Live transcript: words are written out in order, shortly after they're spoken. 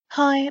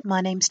Hi,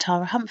 my name's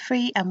Tara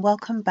Humphrey, and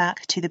welcome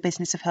back to the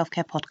Business of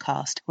Healthcare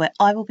podcast, where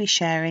I will be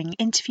sharing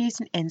interviews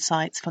and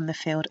insights from the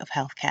field of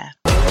healthcare.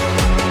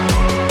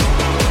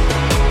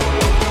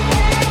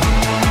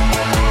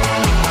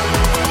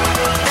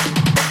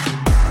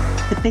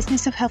 The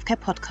Business of Healthcare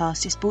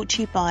podcast is brought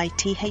to you by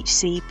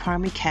THC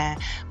Primary Care,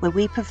 where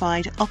we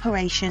provide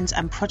operations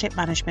and project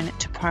management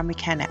to primary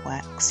care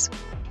networks.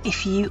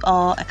 If you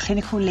are a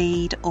clinical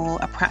lead or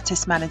a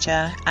practice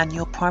manager and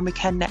your primary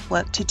care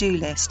network to-do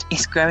list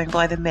is growing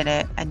by the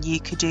minute and you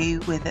could do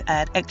with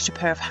an extra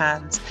pair of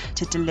hands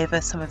to deliver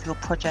some of your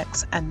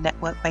projects and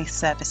network-based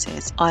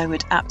services, I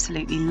would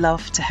absolutely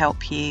love to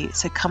help you.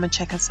 So come and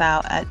check us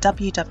out at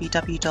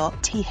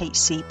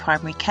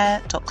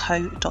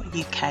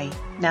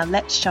www.thcprimarycare.co.uk. Now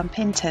let's jump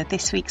into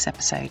this week's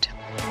episode.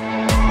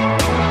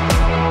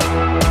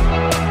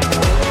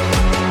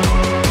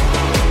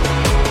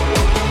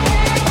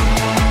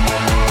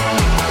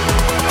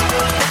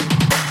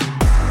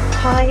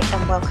 Hi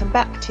and welcome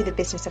back to the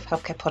Business of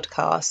Healthcare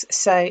podcast.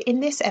 So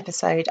in this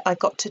episode, I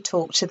got to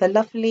talk to the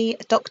lovely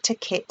Dr.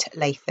 Kit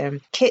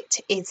Latham. Kit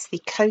is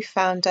the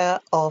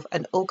co-founder of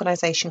an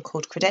organisation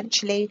called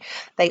Credentially.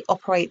 They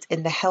operate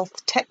in the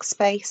health tech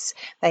space.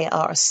 They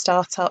are a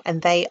startup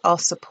and they are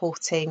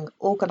supporting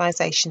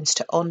organisations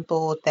to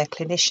onboard their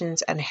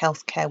clinicians and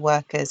healthcare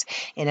workers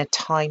in a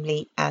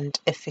timely and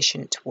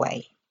efficient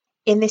way.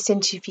 In this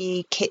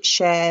interview, Kit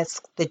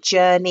shares the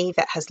journey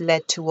that has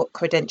led to what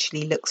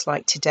Credentially looks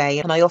like today.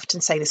 And I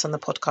often say this on the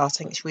podcast, I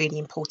think it's really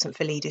important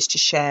for leaders to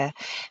share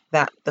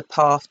that the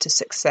path to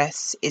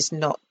success is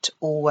not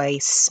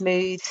always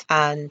smooth.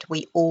 And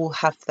we all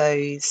have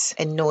those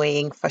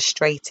annoying,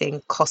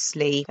 frustrating,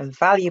 costly and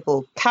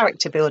valuable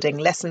character building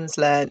lessons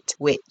learnt,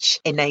 which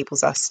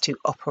enables us to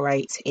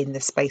operate in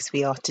the space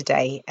we are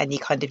today. And you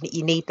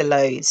need the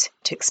lows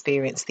to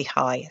experience the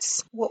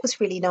highs. What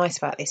was really nice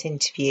about this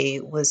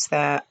interview was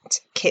that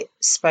Kit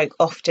spoke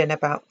often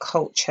about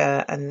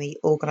culture and the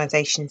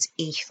organisation's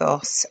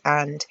ethos,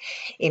 and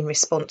in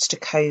response to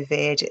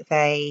COVID,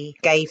 they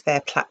gave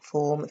their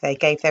platform, they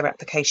gave their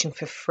application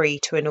for free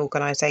to an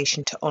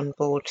organisation to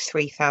onboard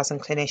 3,000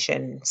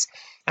 clinicians,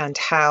 and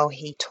how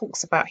he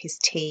talks about his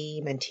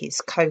team and his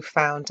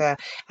co-founder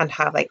and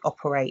how they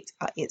operate.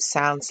 It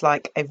sounds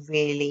like a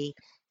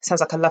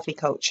lovely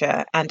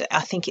culture, and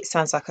I think it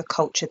sounds like a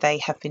culture they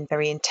have been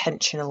very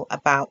intentional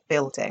about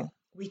building.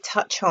 We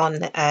touch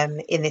on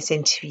in this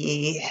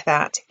interview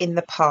that in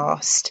the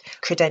past,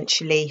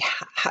 Credentially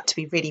had to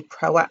be really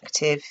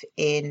proactive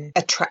in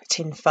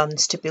attracting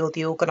funds to build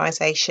the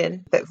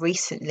organisation. But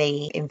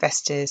recently,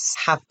 investors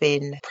have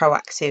been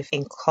proactive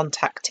in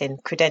contacting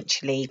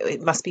Credentially.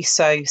 It must be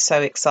so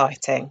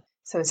exciting.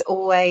 So as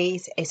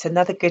always, it's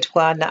another good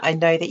one. I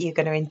know that you're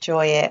going to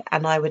enjoy it,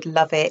 and I would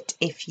love it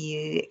if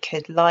you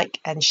could like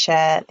and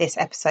share this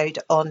episode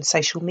on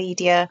social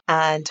media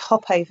and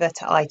hop over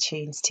to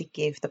iTunes to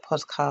give the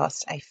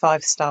podcast a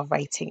 5-star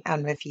rating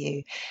and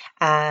review.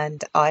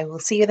 And I will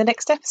see you in the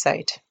next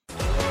episode.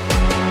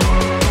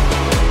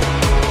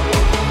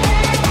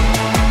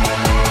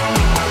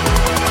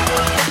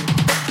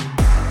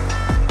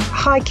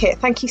 Hi, Kit.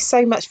 Thank you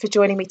so much for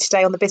joining me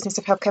today on the Business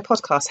of Healthcare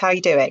podcast. How are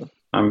you doing?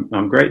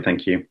 I'm great,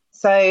 thank you.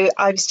 So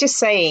I was just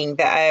saying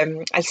that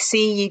I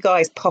see you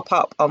guys pop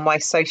up on my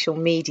social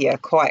media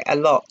quite a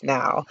lot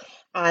now.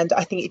 And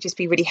I think it'd just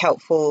be really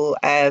helpful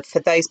for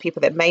those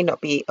people that may not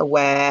be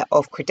aware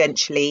of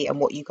Credentially and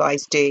what you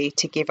guys do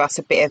to give us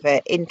a bit of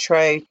an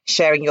intro,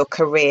 sharing your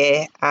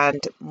career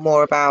and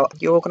more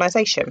about your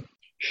organisation.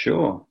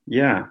 Sure,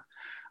 yeah.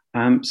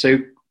 So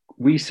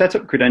we set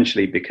up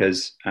Credentially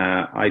because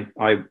I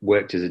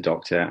worked as a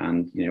doctor,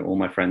 and all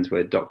my friends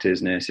were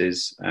doctors,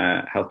 nurses,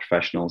 health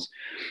professionals,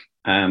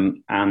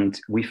 and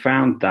we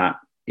found that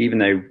even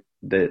though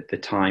the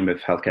time of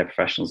healthcare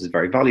professionals is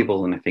very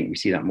valuable, and I think we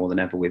see that more than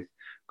ever with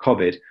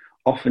COVID,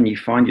 often you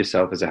find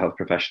yourself as a health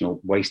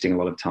professional wasting a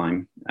lot of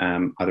time,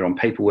 either on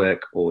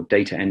paperwork or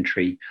data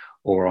entry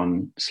or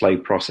on slow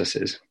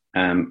processes.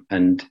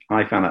 And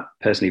I found that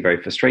personally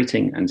very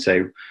frustrating, and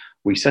so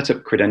we set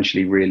up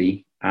Credentially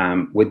really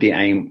with the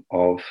aim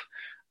of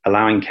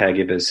allowing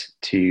caregivers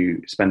to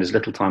spend as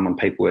little time on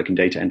paperwork and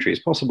data entry as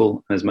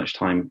possible and as much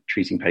time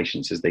treating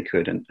patients as they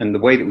could. And the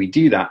way that we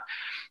do that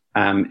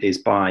is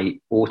by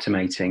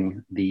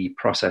automating the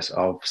process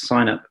of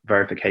sign-up,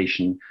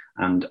 verification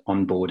and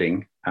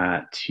onboarding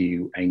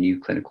to a new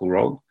clinical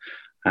role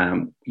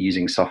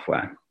using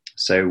software.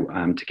 So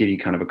to give you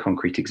kind of a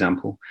concrete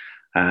example,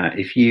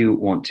 if you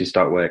want to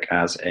start work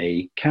as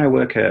a care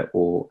worker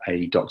or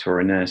a doctor or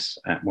a nurse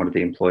at one of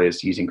the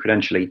employers using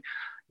Credentially,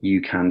 you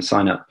can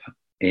sign up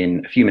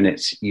in a few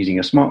minutes using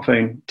your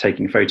smartphone,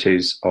 taking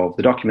photos of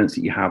the documents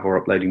that you have or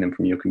uploading them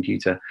from your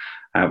computer.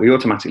 We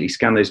automatically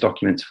scan those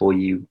documents for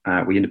you.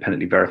 We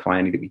independently verify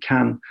any that we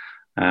can.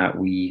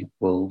 We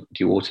will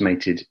do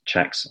automated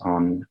checks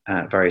on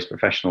various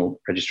professional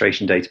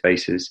registration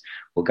databases.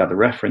 We'll gather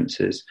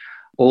references,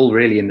 all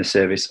really in the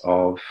service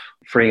of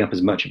freeing up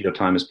as much of your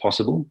time as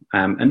possible,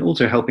 and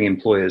also helping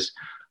employers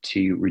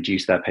to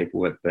reduce their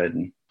paperwork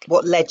burden.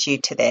 What led you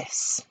to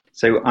this?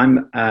 So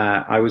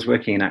I was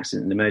working in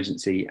accident and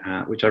emergency,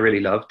 which I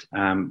really loved.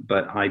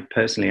 But I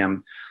personally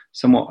am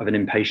somewhat of an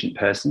impatient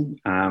person.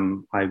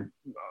 I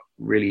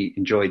really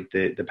enjoyed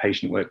the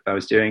patient work that I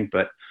was doing,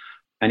 but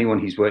anyone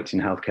who's worked in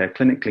healthcare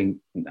clinically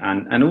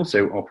and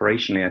also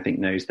operationally, I think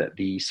knows that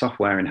the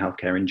software in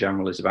healthcare in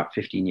general is about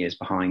 15 years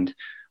behind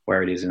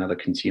where it is in other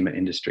consumer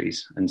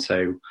industries. And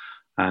so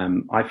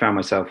I found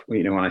myself,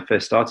 when I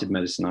first started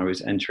medicine, I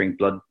was entering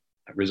blood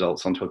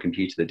results onto a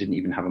computer that didn't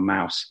even have a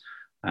mouse.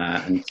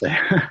 And so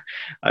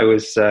I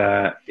was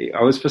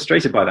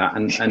frustrated by that.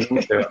 And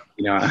also,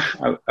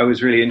 I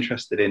was really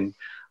interested in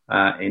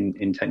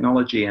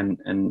technology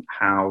and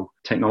how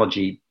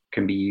technology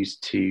can be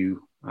used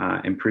to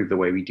improve the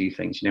way we do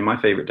things. My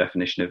favorite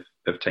definition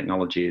of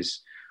technology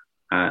is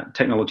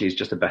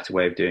just a better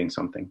way of doing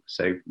something.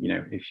 So,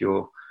 if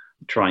you're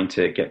trying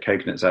to get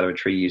coconuts out of a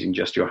tree using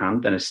just your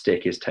hand, then a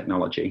stick is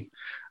technology.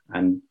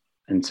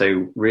 And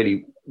so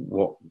really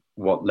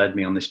what led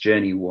me on this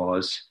journey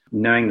was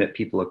knowing that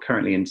people are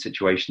currently in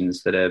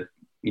situations that are,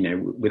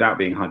 without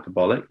being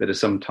hyperbolic, that are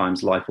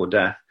sometimes life or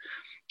death.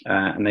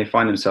 And they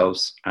find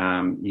themselves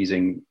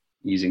using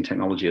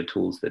technology or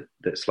tools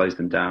that slows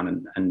them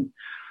down. And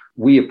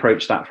we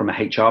approach that from a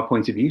HR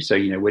point of view. So,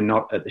 we're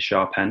not at the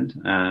sharp end.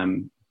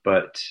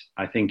 But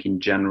I think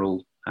in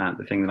general,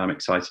 the thing that I'm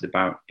excited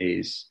about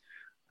is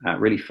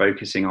really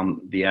focusing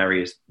on the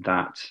areas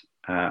that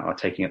are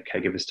taking up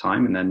caregivers'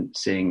 time and then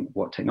seeing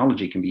what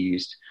technology can be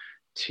used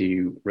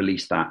to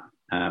release that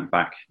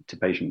back to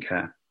patient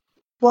care.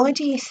 Why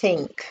do you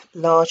think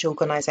large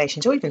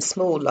organisations, or even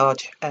small,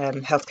 large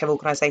healthcare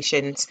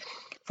organisations,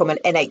 from an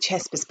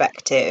NHS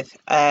perspective,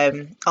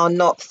 are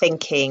not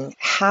thinking,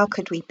 how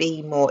could we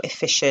be more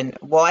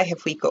efficient? Why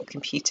have we got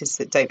computers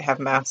that don't have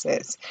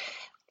mouses?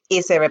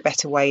 Is there a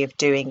better way of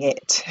doing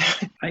it?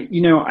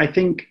 I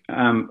think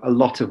a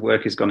lot of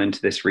work has gone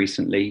into this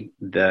recently.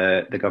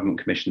 The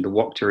government commissioned the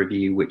WOCTA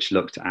review, which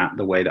looked at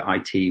the way that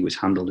IT was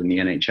handled in the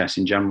NHS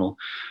in general,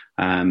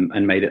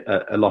 and made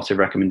a lot of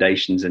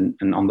recommendations. And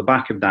on the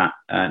back of that,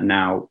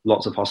 now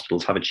lots of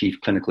hospitals have a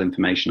chief clinical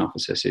information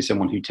officer, so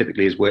someone who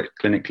typically has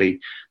worked clinically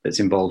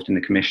that's involved in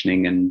the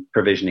commissioning and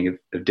provisioning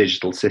of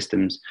digital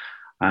systems.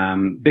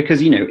 Because,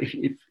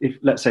 if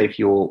let's say if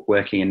you're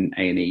working in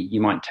A&E, you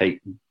might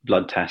take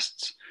blood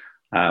tests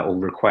or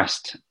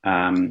request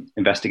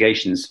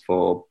investigations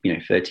for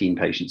 13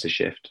 patients a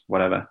shift,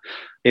 whatever.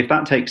 If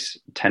that takes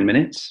 10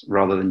 minutes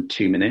rather than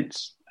 2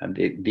 minutes,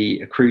 the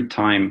accrued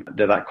time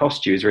that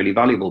costs you is really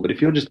valuable. But if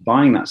you're just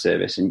buying that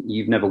service and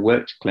you've never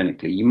worked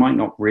clinically, you might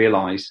not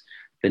realize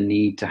the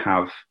need to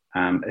have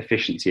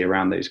efficiency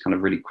around those kind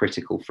of really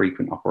critical,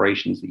 frequent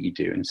operations that you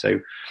do. And so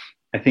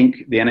I think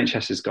the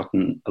NHS has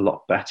gotten a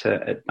lot better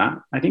at that.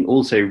 I think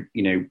also,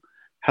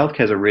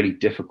 healthcare is a really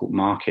difficult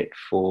market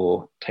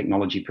for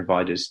technology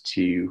providers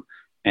to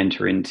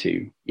enter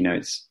into.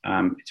 It's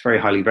very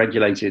highly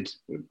regulated,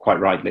 quite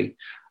rightly,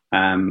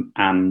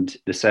 and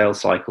the sales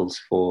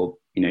cycles for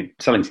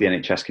selling to the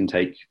NHS can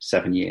take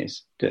 7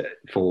 years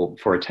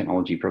for a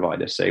technology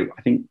provider. So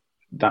I think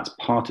that's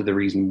part of the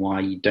reason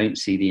why you don't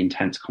see the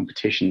intense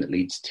competition that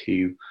leads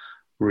to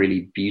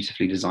really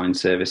beautifully designed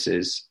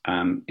services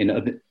in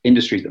other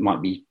industries that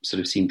might be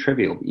sort of seem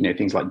trivial.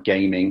 Things like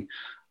gaming,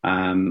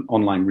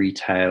 online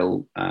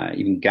retail,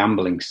 even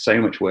gambling. So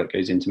much work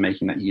goes into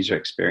making that user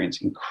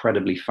experience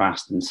incredibly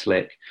fast and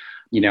slick.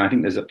 I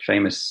think there's a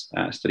famous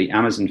study.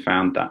 Amazon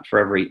found that for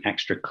every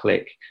extra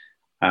click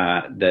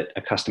that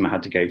a customer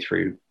had to go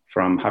through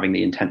from having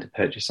the intent to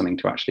purchase something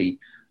to actually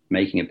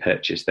making a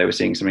purchase, they were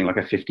seeing something like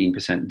a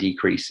 15%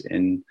 decrease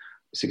in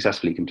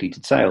successfully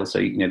completed sales. So,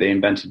 they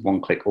invented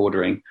one-click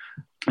ordering,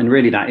 and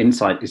really that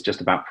insight is just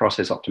about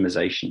process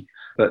optimization.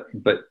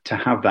 But to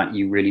have that,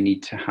 you really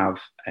need to have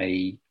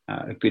a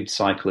good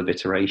cycle of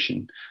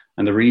iteration.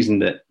 And the reason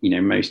that,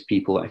 most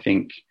people, I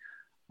think,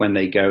 when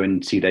they go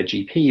and see their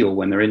GP or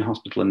when they're in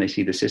hospital and they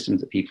see the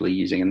systems that people are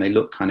using and they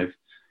look kind of,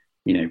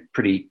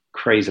 pretty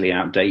crazily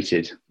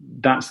outdated,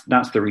 that's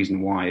the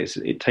reason why is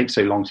it takes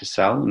so long to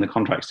sell, and the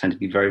contracts tend to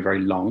be very, very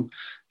long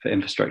for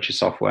infrastructure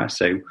software.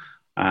 So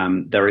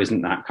there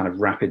isn't that kind of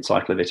rapid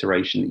cycle of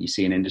iteration that you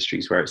see in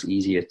industries where it's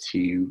easier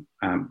to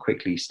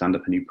quickly stand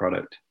up a new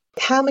product.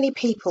 How many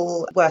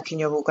people work in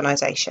your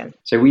organisation?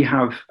 So we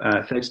have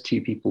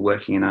 32 people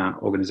working in our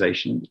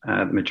organisation.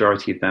 The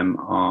majority of them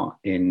are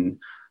in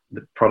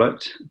the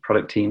product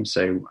team.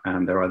 So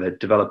they're either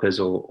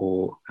developers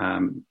or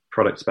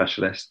product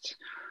specialists.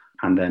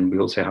 And then we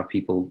also have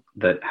people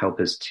that help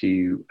us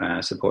to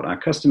support our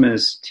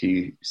customers,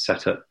 to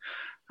set up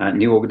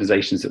new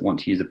organizations that want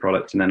to use the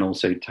product, and then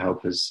also to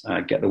help us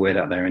get the word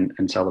out there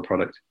and sell the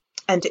product.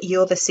 And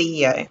you're the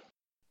CEO?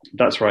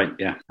 That's right,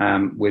 yeah.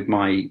 With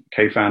my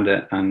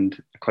co-founder and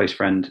a close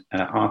friend,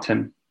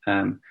 Artem.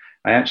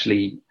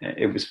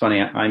 It was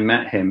funny, I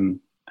met him,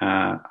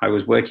 I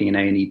was working in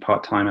A&E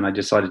part-time, and I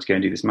decided to go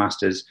and do this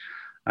master's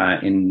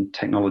in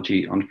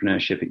technology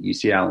entrepreneurship at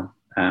UCL.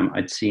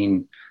 I'd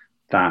seen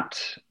that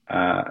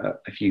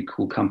a few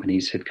cool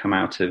companies had come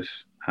out of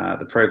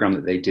the program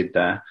that they did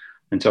there.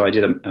 And so I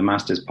did a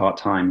master's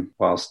part-time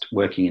whilst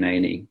working in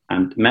A&E,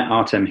 and met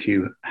Artem,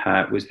 who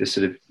was this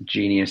sort of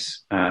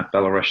genius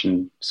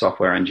Belarusian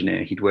software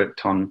engineer. He'd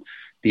worked on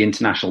the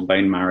international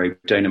bone marrow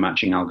donor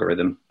matching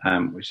algorithm,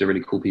 which is a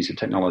really cool piece of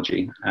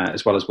technology,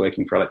 as well as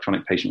working for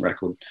electronic patient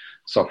record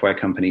software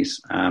companies.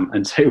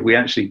 And so we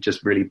actually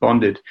just really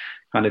bonded,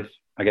 kind of,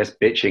 I guess,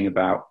 bitching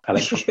about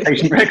electronic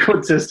patient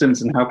record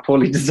systems and how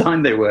poorly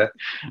designed they were.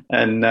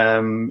 And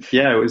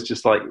it was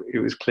just like, it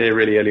was clear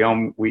really early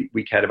on,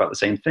 we cared about the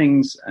same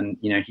things. And,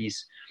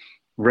 he's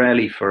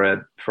rarely for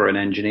an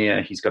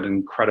engineer, he's got an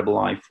incredible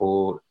eye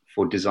for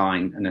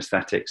design and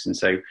aesthetics. And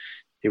so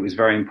it was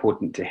very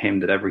important to him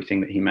that everything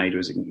that he made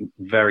was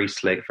very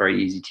slick,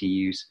 very easy to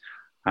use,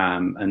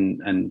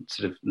 and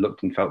sort of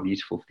looked and felt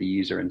beautiful for the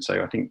user. And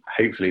so I think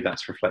hopefully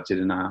that's reflected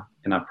in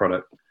our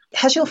product.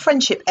 Has your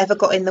friendship ever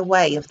got in the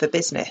way of the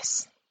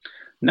business?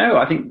 No,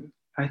 I think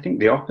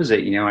the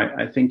opposite.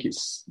 I think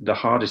it's the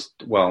hardest.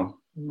 Well,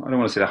 I don't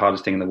want to say the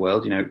hardest thing in the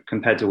world.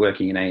 Compared to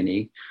working in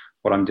A&E,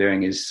 what I'm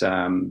doing is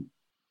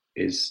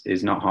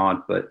not hard,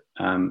 but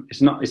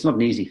it's not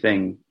an easy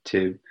thing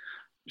to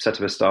set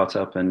up a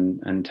startup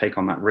and take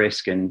on that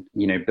risk and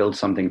build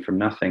something from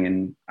nothing.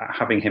 And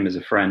having him as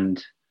a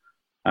friend,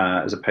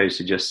 as opposed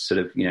to just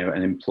sort of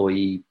an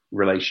employee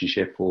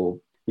relationship, or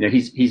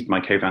he's my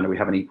co-founder. We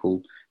have an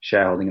equal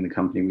shareholding in the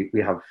company.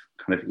 We have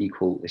kind of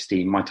equal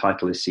esteem. My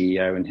title is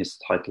CEO and his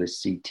title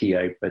is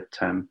CTO, but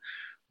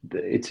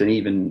it's an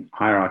even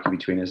hierarchy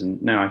between us.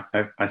 And no,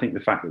 I think the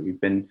fact that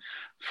we've been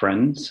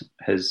friends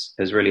has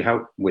really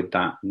helped with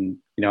that. And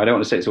I don't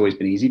want to say it's always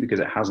been easy, because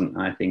it hasn't.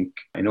 I think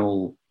in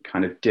all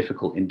kind of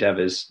difficult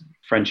endeavors,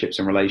 friendships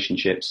and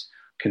relationships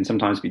can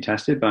sometimes be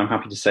tested, but I'm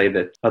happy to say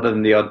that other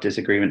than the odd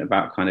disagreement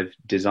about kind of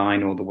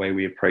design or the way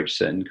we approach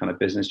certain kind of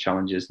business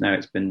challenges, no,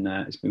 it's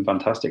been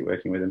fantastic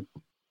working with him.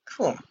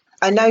 Cool.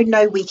 I know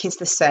no week is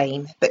the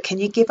same, but can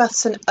you give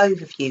us an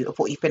overview of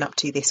what you've been up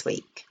to this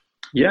week?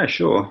 Yeah,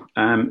 sure.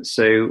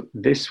 So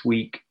this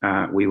week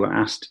we were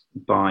asked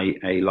by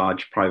a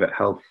large private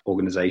health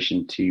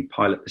organisation to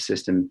pilot the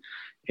system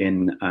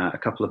in a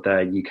couple of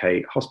their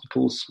UK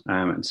hospitals.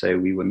 And so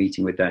we were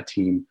meeting with their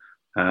team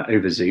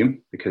over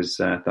Zoom, because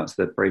that's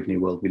the brave new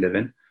world we live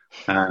in,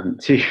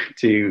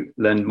 to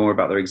learn more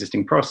about their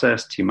existing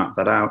process, to map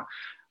that out,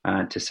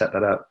 to set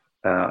that up.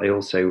 I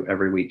also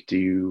every week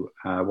do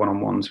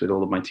one-on-ones with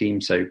all of my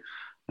team. So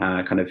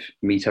kind of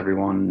meet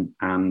everyone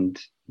and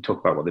talk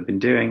about what they've been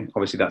doing.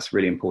 Obviously, that's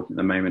really important at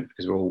the moment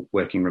because we're all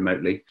working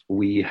remotely.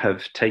 We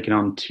have taken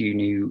on 2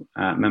 new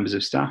members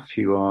of staff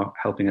who are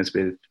helping us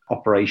with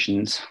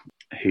operations,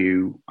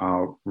 who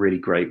are really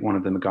great. One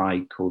of them, a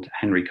guy called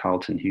Henry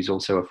Carlton, who's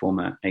also a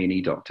former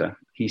A&E doctor.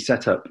 He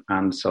set up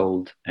and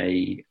sold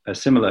a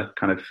similar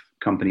kind of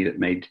company that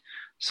made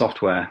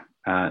software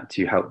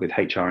to help with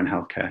HR and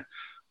healthcare.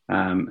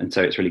 And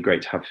so it's really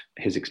great to have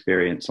his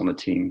experience on the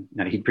team.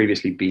 Now, he'd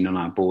previously been on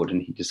our board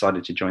and he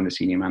decided to join the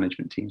senior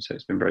management team. So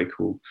it's been very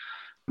cool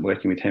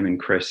working with him and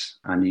Chris,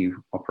 our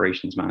new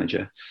operations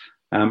manager.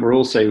 We're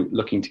also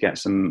looking to get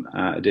some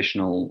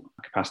additional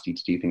capacity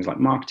to do things like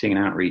marketing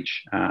and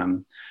outreach.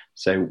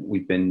 So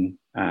we've been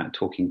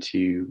talking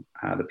to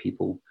the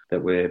people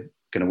that we're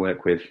going to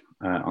work with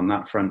on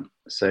that front.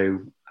 So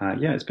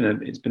it's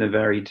been a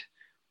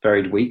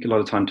varied week, a lot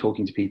of time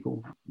talking to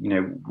people.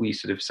 We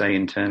sort of say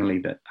internally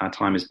that our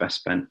time is best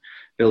spent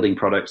building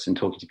products and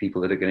talking to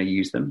people that are going to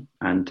use them.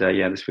 And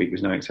this week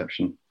was no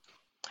exception.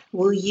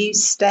 Will you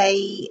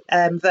stay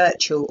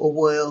virtual,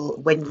 or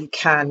when you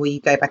will you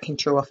go back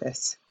into your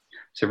office?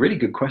 It's a really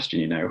good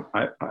question.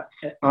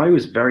 I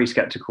was very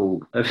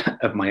skeptical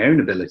of my own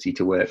ability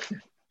to work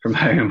from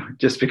home,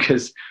 just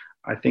because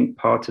I think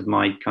part of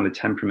my kind of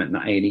temperament,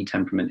 that A&E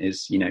temperament,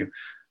 is,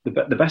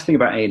 the best thing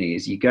about A&E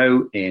is you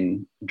go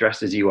in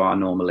dressed as you are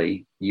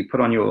normally, you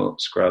put on your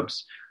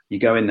scrubs, you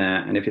go in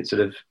there, and if it's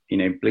sort of,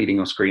 bleeding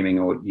or screaming,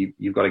 or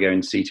you've got to go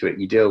and see to it,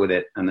 you deal with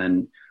it. And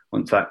then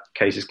once that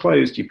case is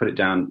closed, you put it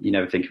down, you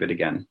never think of it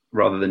again,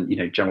 rather than,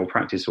 general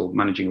practice or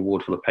managing a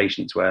ward full of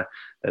patients where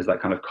there's that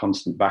kind of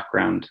constant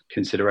background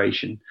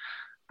consideration.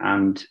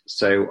 And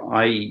so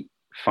I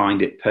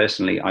find it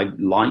personally, I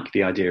like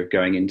the idea of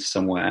going into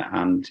somewhere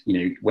and,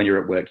 when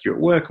you're at work, you're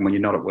at work. And when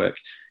you're not at work,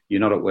 you're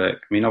not at work.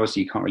 I mean,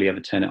 obviously you can't really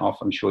ever turn it off.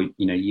 I'm sure,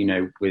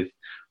 with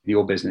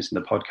your business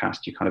and the podcast,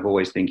 you're kind of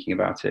always thinking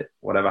about it,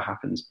 whatever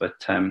happens. But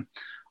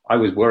I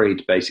was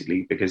worried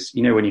basically because,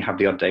 when you have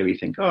the odd day where you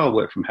think, oh, I'll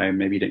work from home,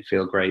 maybe you don't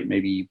feel great,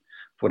 maybe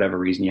for whatever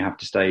reason you have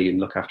to stay and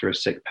look after a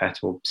sick pet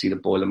or see the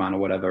boiler man or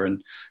whatever.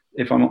 And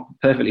if I'm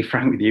perfectly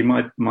frank with you,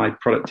 my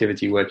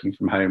productivity working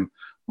from home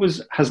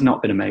has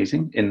not been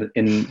amazing in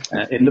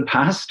the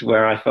past,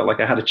 where I felt like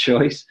I had a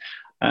choice.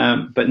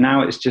 But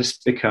now it's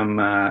just become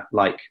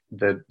like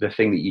the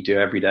thing that you do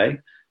every day.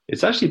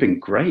 It's actually been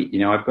great.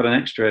 I've got an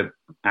extra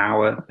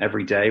hour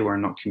every day where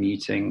I'm not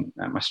commuting.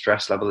 My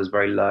stress level is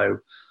very low.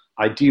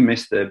 I do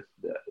miss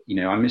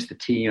I miss the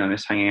team. I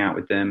miss hanging out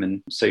with them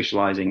and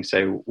socializing.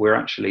 So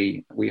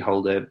we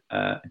hold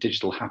a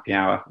digital happy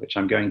hour, which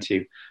I'm going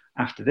to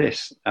after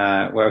this,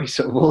 where we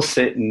sort of all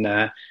sit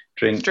and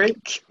drink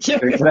Drink. Yeah.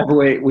 whatever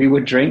we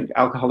would drink,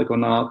 alcoholic or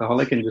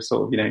non-alcoholic, and just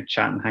sort of,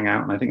 chat and hang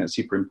out. And I think that's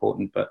super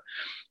important. But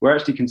we're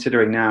actually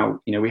considering now,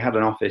 we had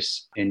an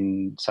office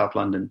in South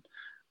London,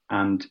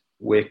 and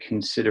we're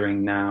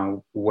considering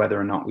now whether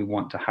or not we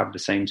want to have the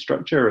same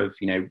structure of,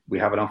 we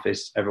have an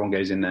office, everyone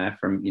goes in there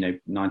from,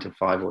 9 to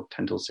 5 or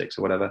 10 till 6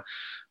 or whatever,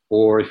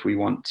 or if we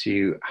want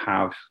to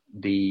have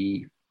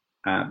the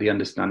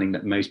understanding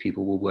that most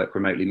people will work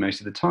remotely most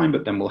of the time,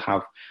 but then we'll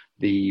have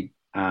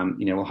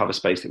we'll have a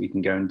space that we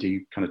can go and do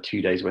kind of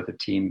 2 days worth of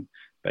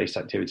team-based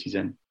activities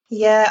in.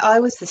 Yeah, I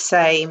was the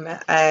same.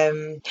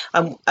 I'm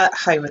at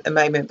home at the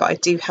moment, but I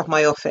do have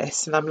my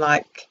office, and I'm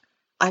like,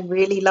 I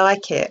really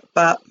like it,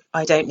 but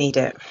I don't need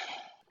it.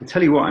 I'll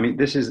tell you what, I mean,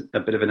 this is a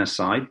bit of an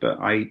aside, but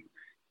I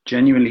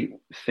genuinely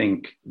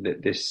think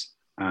that this,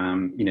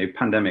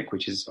 pandemic,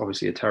 which is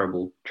obviously a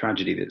terrible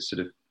tragedy that's sort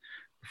of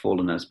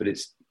befallen us, but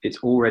it's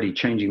already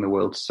changing the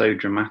world so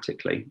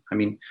dramatically. I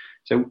mean,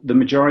 so the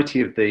majority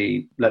of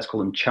the, let's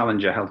call them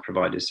challenger health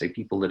providers, so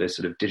people that are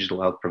sort of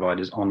digital health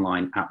providers,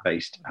 online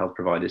app-based health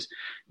providers,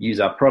 use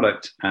our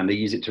product and they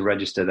use it to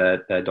register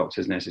their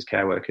doctors, nurses,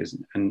 care workers.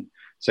 And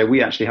so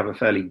we actually have a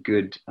fairly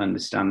good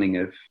understanding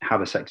of how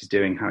the sector's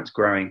doing, how it's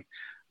growing.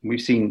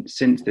 We've seen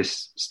since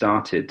this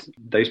started,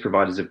 those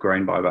providers have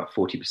grown by about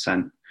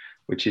 40%,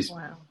 which is,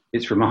 wow.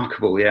 It's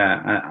remarkable,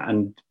 yeah.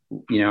 And,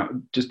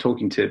 just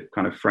talking to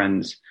kind of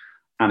friends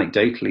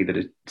anecdotally that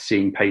are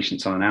seeing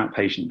patients on an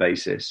outpatient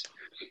basis,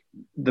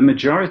 the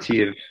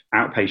majority of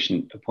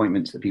outpatient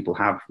appointments that people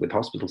have with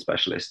hospital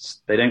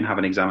specialists, they don't have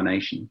an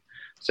examination.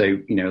 So,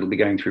 it'll be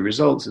going through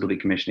results, it'll be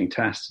commissioning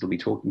tests, it'll be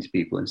talking to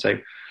people. And so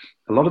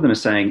a lot of them are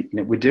saying,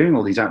 we're doing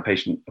all these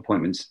outpatient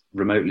appointments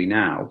remotely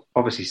now.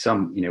 Obviously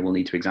some, will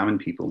need to examine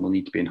people and will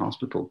need to be in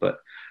hospital. But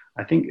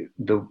I think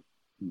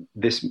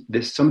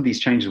some of these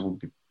changes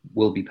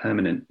will be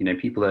permanent.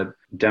 People have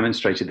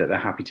demonstrated that they're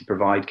happy to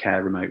provide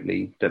care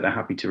remotely, that they're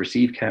happy to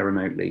receive care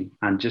remotely.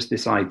 And just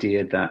this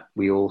idea that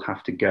we all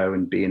have to go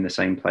and be in the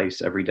same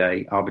place every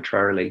day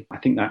arbitrarily, I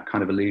think that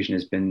kind of illusion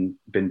has been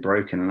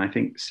broken. And I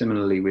think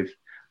similarly with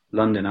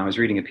London, I was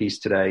reading a piece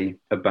today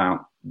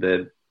about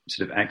the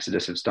sort of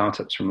exodus of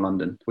startups from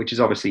London, which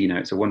is obviously,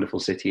 it's a wonderful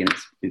city and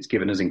it's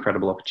given us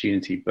incredible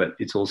opportunity, but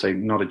it's also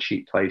not a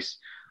cheap place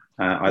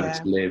either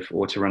to live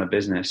or to run a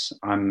business.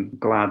 I'm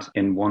glad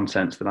in one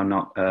sense that I'm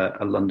not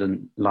a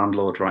London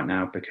landlord right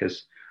now,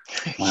 because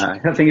I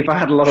think if I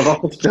had a lot of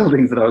office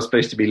buildings that I was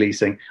supposed to be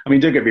leasing, I mean,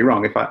 don't get me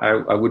wrong, if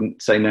I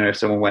wouldn't say no if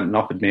someone went and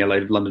offered me a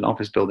load of London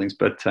office buildings,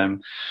 but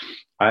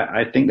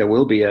I think there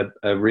will be a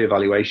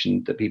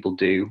reevaluation that people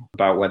do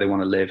about where they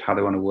want to live, how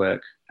they want to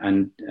work.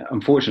 And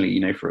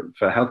unfortunately, for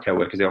healthcare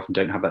workers, they often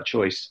don't have that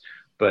choice.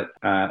 But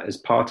as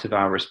part of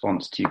our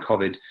response to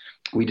COVID,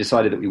 we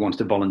decided that we wanted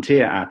to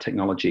volunteer our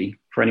technology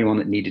for anyone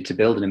that needed to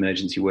build an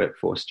emergency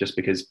workforce, just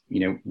because,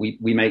 we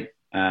make,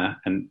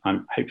 and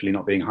I'm hopefully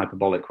not being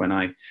hyperbolic when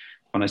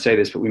I say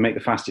this, but we make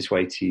the fastest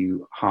way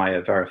to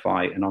hire,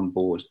 verify, and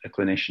onboard a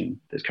clinician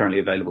that's currently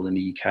available in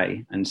the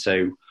UK. And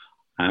so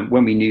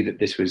when we knew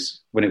that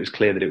when it was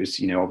clear that it was,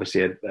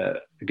 obviously going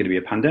to be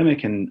a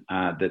pandemic and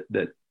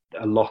that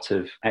a lot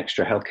of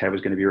extra healthcare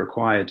was going to be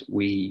required,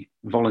 we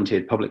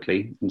volunteered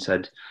publicly and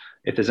said,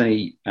 if there's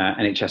any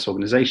NHS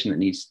organisation that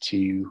needs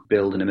to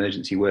build an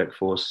emergency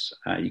workforce,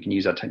 you can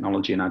use our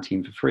technology and our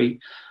team for free.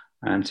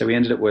 And so we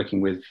ended up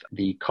working with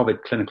the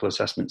COVID Clinical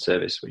Assessment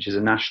Service, which is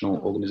a national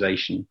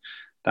organisation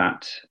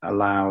that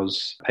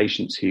allows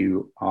patients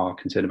who are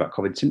concerned about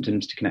COVID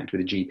symptoms to connect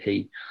with a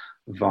GP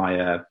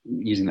via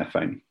using their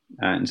phone.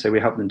 And so we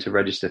helped them to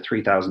register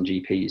 3,000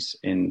 GPs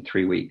in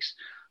 3 weeks,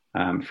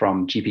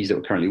 from GPs that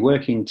were currently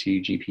working to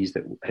GPs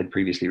that had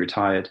previously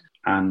retired.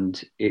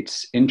 And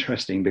it's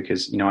interesting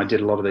because, I did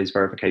a lot of those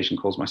verification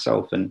calls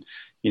myself, and,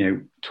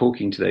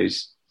 talking to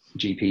those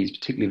GPs,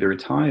 particularly the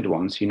retired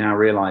ones, who now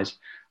realize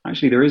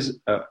actually there is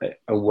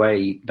a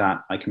way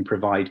that I can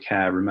provide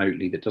care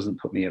remotely that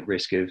doesn't put me at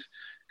risk of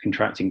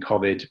contracting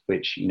COVID,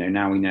 which,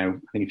 now we know,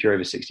 I think if you're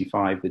over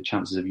 65, the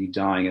chances of you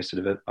dying are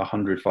sort of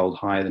 100-fold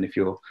higher than if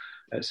you're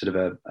sort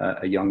of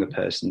a younger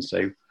person.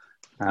 So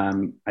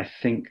I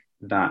think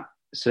that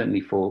certainly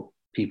for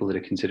people that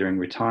are considering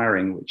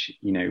retiring, which,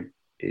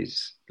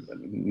 is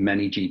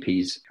many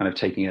GPs kind of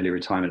taking early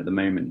retirement at the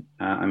moment,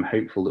 I'm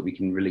hopeful that we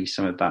can release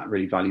some of that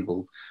really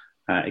valuable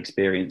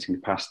experience and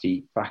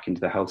capacity back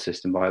into the health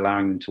system by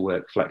allowing them to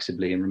work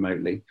flexibly and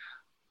remotely.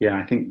 Yeah,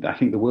 I think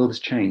the world has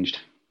changed.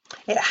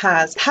 It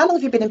has. How long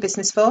have you been in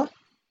business for?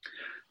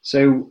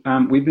 So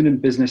we've been in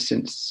business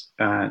since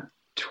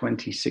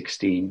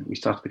 2016. We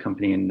started the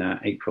company in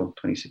April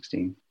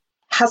 2016.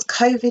 Has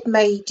COVID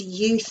made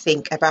you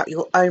think about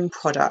your own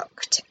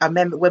product? I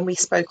remember when we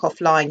spoke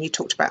offline, you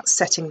talked about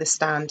setting the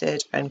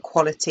standard and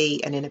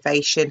quality and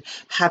innovation.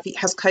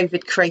 Has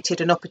COVID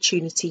created an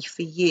opportunity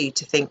for you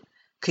to think,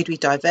 could we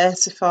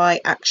diversify?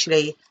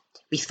 Actually,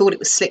 we thought it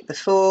was slick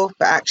before,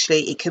 but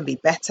actually it can be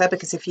better,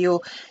 because if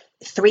you're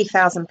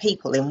 3,000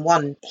 people in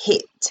one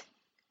hit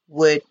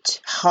would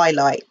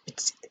highlight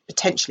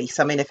potentially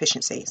some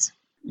inefficiencies.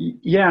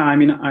 Yeah, I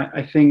mean,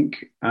 I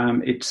think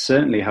it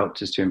certainly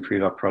helped us to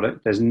improve our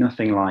product. There's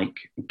nothing like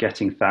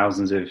getting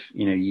thousands of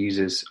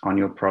users on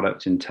your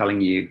product and telling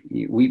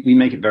we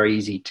make it very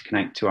easy to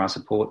connect to our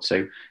support.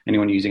 So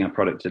anyone using our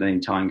product at any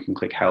time can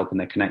click help and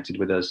they're connected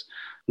with us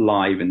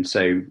live. And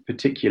so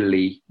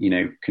particularly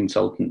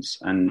consultants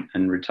and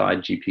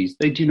retired GPs,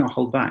 they do not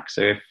hold back.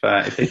 So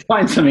if they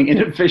find something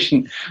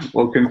inefficient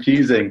or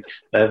confusing,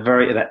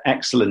 they're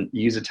excellent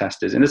user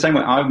testers. In the same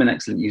way, I'm an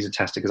excellent user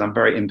tester because I'm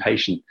very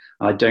impatient.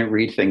 I don't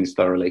read things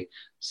thoroughly.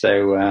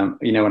 So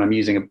when I'm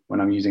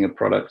using a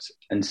product,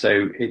 and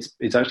so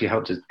it's actually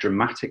helped us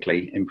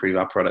dramatically improve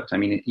our product. I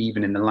mean,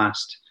 even in the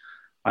last,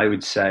 I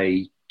would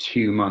say,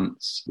 2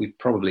 months, we've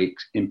probably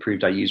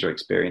improved our user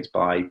experience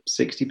by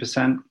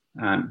 60%,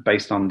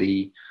 based on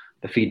the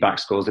feedback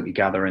scores that we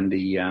gather and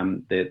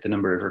the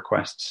number of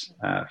requests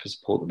for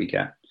support that we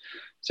get.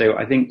 So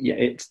I think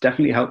it's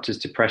definitely helped us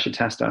to pressure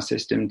test our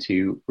system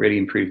to really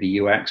improve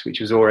the UX, which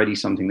was already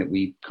something that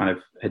we kind of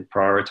had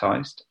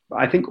prioritized.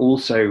 I think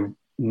also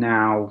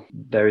now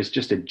there is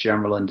just a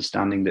general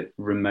understanding that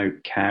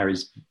remote care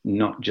is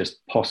not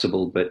just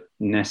possible, but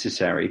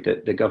necessary,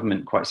 that the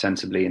government quite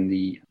sensibly in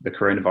the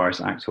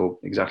Coronavirus Act, or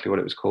exactly what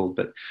it was called,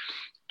 but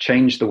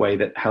changed the way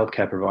that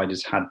healthcare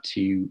providers had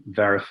to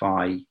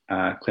verify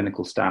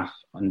clinical staff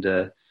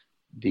under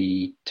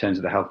the terms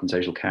of the Health and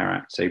Social Care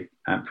Act. So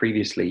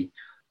previously,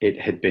 it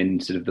had been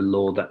sort of the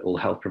law that all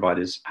health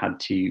providers had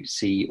to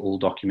see all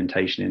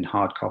documentation in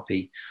hard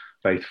copy,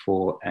 both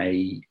for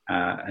an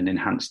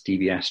enhanced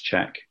DBS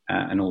check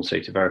and also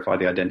to verify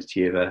the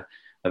identity of a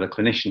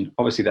clinician.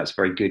 Obviously, that's a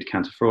very good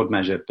counter-fraud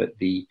measure, but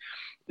the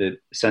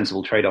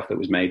sensible trade-off that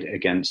was made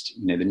against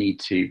the need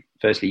to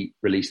firstly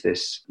release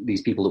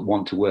these people that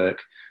want to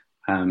work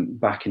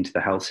back into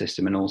the health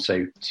system, and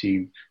also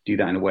to do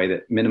that in a way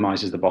that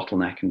minimizes the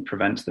bottleneck and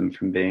prevents them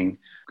from being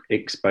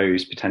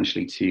exposed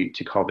potentially to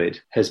COVID,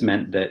 has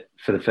meant that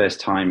for the first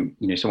time,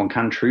 someone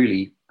can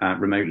truly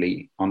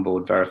remotely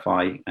onboard,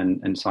 verify,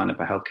 and sign up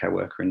a healthcare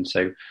worker. And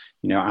so,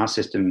 our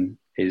system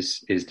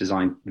is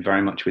designed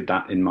very much with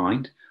that in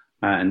mind.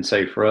 And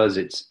so for us,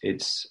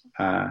 it's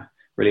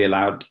really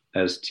allowed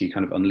us to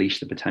kind of unleash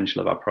the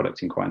potential of our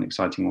product in quite an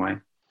exciting way.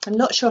 I'm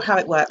not sure how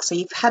it works. So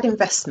you've had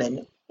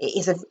investment. It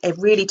is a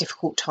really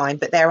difficult time,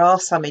 but there are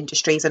some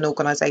industries and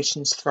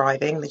organisations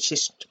thriving. They're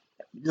just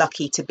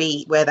lucky to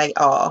be where they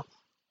are.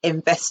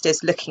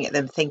 Investors looking at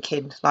them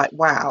thinking like,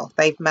 wow,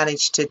 they've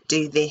managed to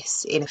do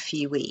this in a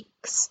few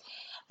weeks.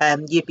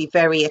 You'd be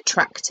very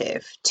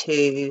attractive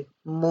to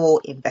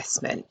more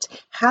investment.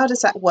 How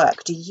does that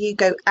work? Do you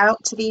go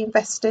out to the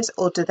investors,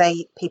 or do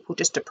people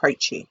just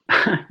approach you?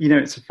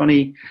 It's a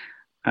funny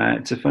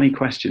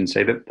question.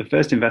 So the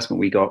first investment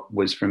we got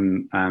was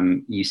from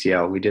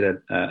UCL. We did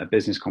a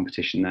business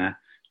competition there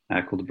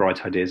called the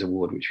Bright Ideas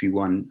Award, which we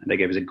won. They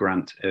gave us a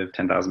grant of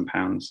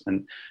 £10,000.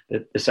 And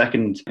the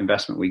second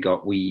investment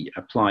we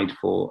applied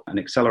for an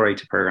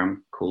accelerator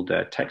program called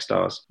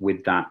Techstars.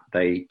 With that,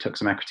 they took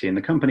some equity in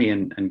the company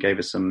and gave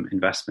us some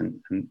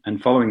investment.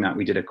 And following that,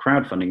 we did a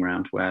crowdfunding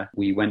round where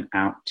we went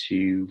out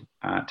to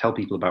tell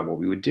people about what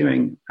we were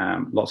doing.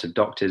 Lots of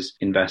doctors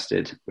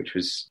invested, which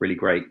was really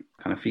great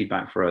kind of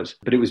feedback for us.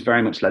 But it was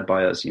very much led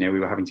by us. We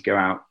were having to go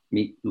out,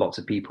 meet lots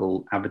of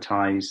people,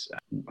 advertise.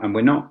 And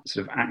we're not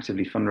sort of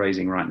actively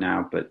fundraising right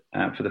now, but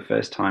for the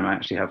first time, I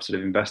actually have sort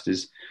of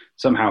investors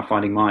somehow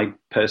finding my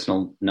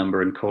personal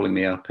number and calling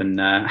me up and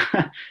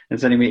and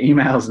sending me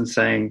emails and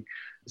saying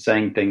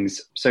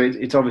things. So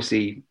it's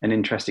obviously an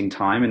interesting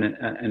time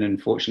and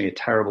unfortunately a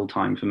terrible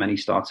time for many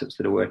startups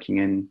that are working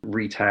in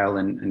retail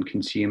and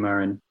consumer.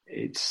 And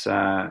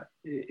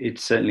it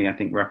certainly, I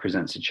think,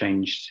 represents a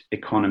changed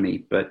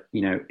economy, but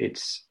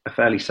it's a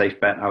fairly safe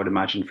bet, I would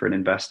imagine, for an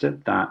investor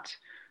that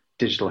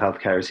digital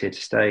healthcare is here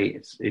to stay.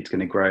 It's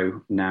going to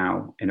grow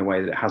now in a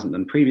way that it hasn't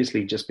done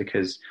previously, just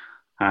because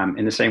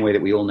in the same way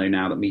that we all know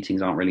now that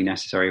meetings aren't really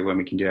necessary when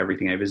we can do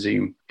everything over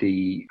Zoom,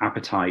 the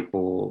appetite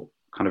for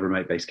kind of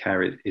remote-based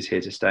care is here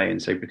to stay. And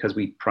so because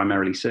we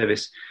primarily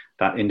service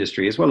that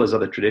industry as well as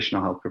other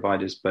traditional health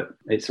providers, but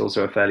it's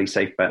also a fairly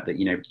safe bet that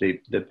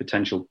the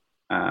potential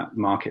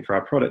market for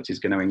our product is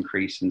going to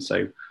increase. And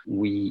so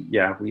we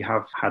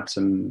have had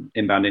some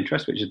inbound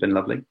interest, which has been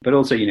lovely. But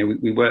also,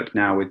 we work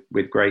now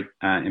with great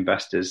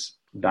investors.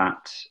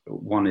 That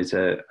one is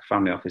a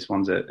family office,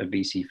 one's a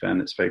VC firm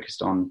that's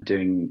focused on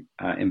doing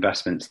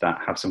investments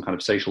that have some kind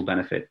of social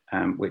benefit,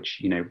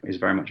 which is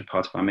very much a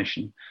part of our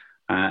mission.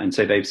 And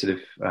so they've sort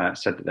of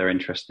said that they're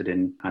interested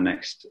in our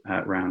next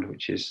round,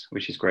 which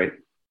is great.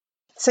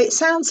 So it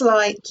sounds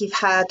like you've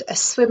had a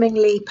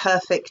swimmingly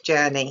perfect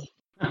journey.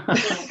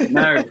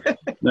 No,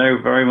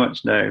 very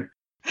much no.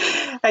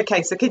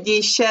 Okay, so can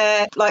you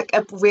share like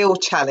a real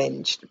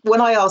challenge?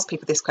 When I ask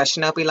people this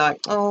question, I'll be like,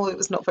 oh, it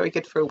was not very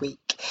good for a week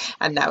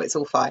and now it's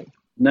all fine.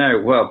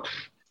 No, well,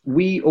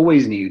 we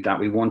always knew that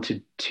we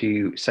wanted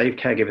to save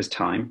caregivers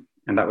time,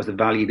 and that was the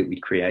value that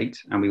we'd create,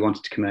 and we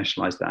wanted to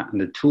commercialize that. And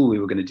the tool we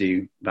were going to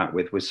do that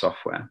with was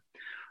software.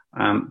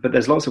 But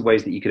there's lots of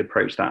ways that you could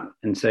approach that.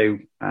 And so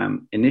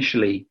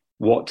initially,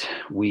 what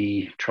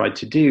we tried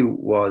to do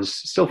was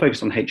still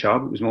focused on HR,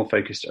 but was more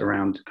focused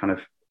around kind of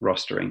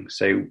rostering.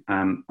 So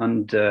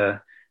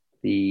under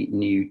the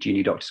new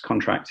junior doctors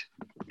contract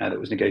that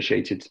was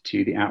negotiated,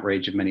 to the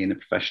outrage of many in the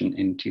profession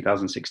in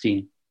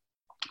 2016,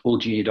 all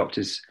junior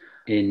doctors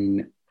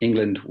in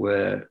England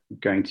were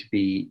going to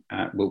be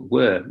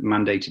were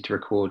mandated to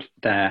record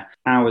their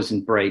hours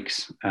and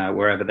breaks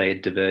wherever they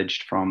had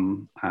diverged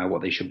from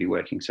what they should be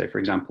working. So, for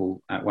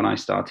example, when I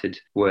started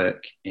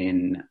work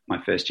in my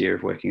first year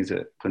of working as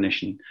a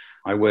clinician,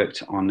 I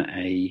worked on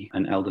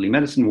an elderly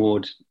medicine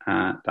ward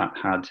that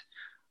had,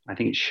 I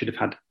think it should have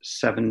had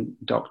 7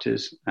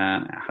 doctors,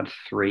 it had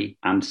 3.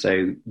 And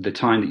so the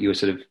time that you were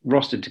sort of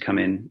rostered to come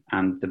in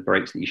and the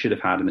breaks that you should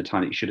have had and the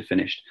time that you should have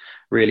finished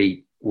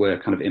really were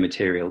kind of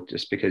immaterial,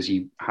 just because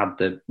you had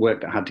the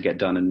work that had to get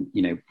done. And,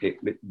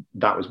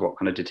 that was what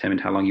kind of determined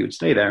how long you would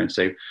stay there. And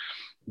so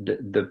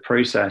the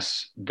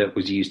process that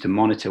was used to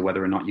monitor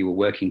whether or not you were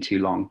working too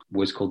long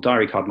was called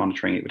diary card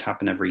monitoring. It would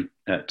happen every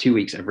 2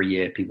 weeks, every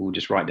year. People would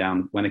just write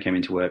down when they came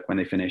into work, when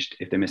they finished,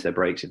 if they missed their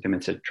breaks, if they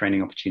missed their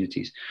training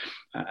opportunities.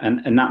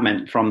 And that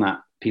meant from that,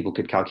 people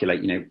could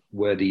calculate,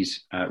 were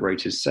these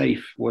rotas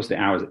safe? Was the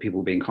hours that people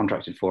were being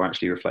contracted for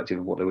actually reflective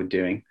of what they were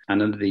doing?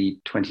 And under the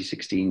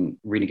 2016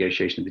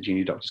 renegotiation of the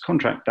junior doctors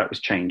contract, that was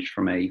changed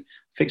from a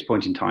fixed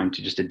point in time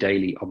to just a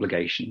daily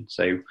obligation.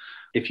 So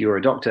if you're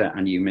a doctor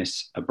and you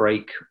miss a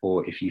break,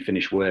 or if you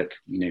finish work,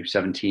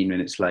 17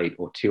 minutes late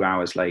or 2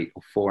 hours late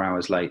or 4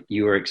 hours late,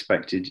 you are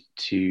expected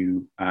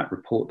to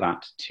report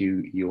that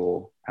to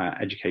your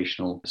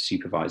educational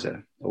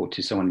supervisor or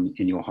to someone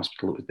in your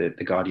hospital, the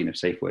guardian of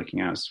safe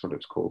working hours, is what it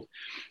was called.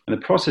 And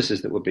the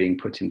processes that were being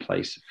put in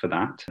place for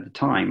that at the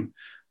time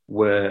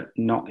were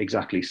not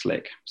exactly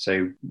slick.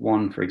 So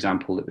one, for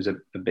example, that was a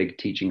big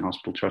teaching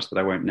hospital trust that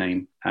I won't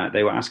name,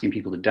 they were asking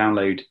people to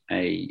download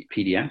a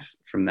PDF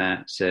from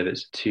their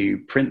servers, to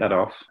print that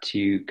off,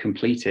 to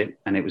complete it,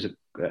 and it was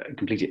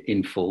complete it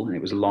in full, and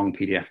it was a long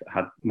PDF that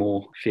had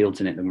more fields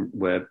in it than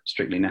were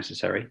strictly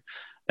necessary,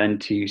 then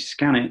to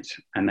scan it,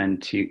 and then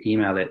to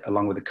email it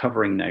along with a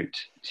covering note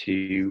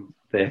to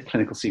the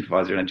clinical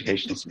supervisor and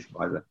educational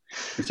supervisor.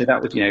 And so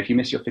that was, if you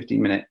miss your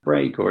 15-minute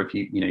break, or if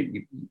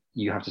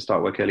you have to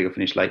start work early or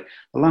finish late,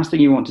 the last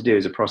thing you want to do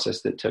is a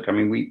process that took,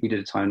 we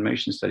did a time and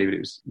motion study, but it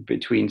was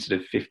between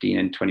sort of 15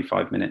 and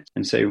 25 minutes.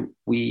 And so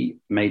we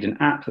made an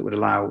app that would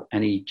allow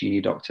any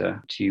junior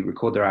doctor to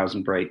record their hours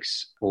and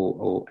breaks,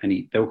 or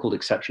any, they were called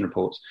exception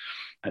reports,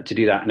 to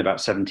do that in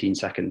about 17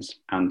 seconds.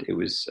 And it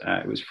was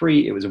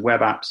free. It was a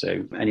web app,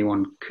 so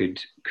anyone could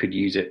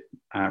use it,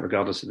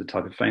 regardless of the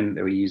type of phone that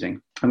they were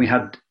using. And we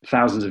had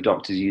thousands of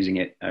doctors using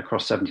it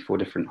across 74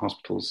 different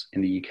hospitals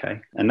in the UK.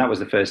 And that was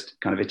the first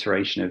kind of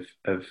iteration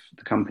of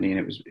the company, and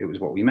it was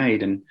what we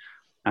made. And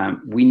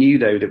we knew,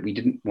 though, that we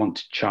didn't want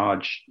to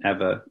charge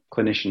ever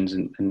clinicians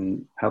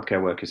and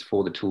healthcare workers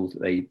for the tools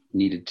that they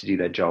needed to do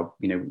their job.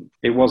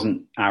 It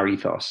wasn't our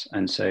ethos.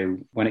 And so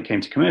when it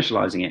came to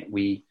commercializing it,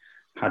 we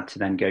had to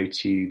then go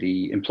to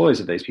the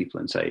employers of those people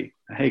and say,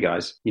 hey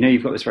guys,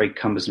 you've got this very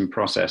cumbersome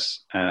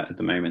process at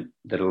the moment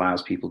that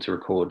allows people to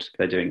record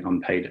they're doing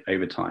unpaid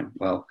overtime.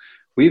 Well,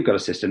 we've got a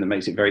system that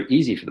makes it very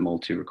easy for them all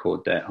to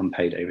record their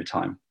unpaid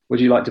overtime.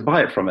 Would you like to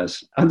buy it from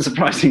us?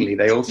 Unsurprisingly,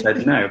 they all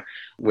said no,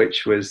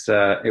 which was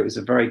it was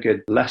a very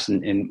good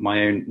lesson in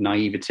my own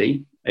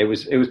naivety. It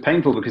was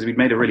painful because we'd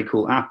made a really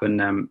cool app,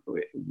 and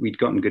we'd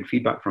gotten good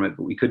feedback from it,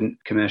 but we couldn't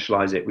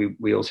commercialize it.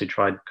 We also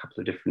tried a couple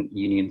of different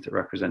unions that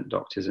represent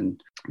doctors,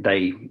 and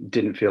they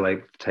didn't feel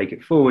able to take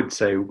it forward.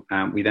 So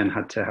we then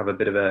had to have a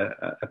bit of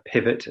a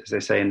pivot, as they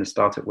say in the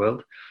startup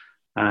world.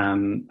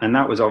 And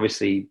that was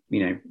obviously,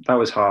 that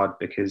was hard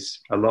because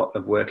a lot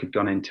of work had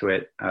gone into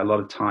it, a lot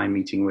of time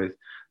meeting with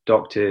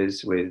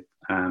doctors, with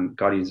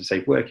guardians of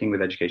safe working,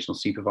 with educational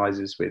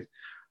supervisors, with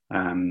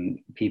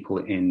people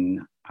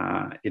in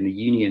the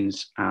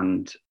unions,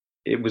 and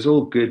it was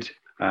all good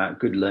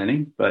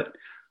learning. But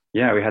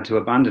yeah, we had to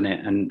abandon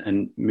it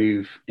and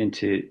move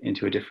into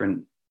a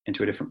different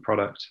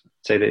product.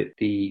 So that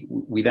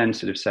we then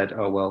sort of said,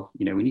 oh well,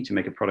 we need to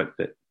make a product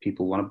that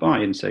people want to buy.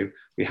 And so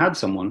we had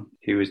someone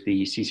who was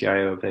the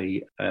CCIO of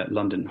a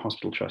London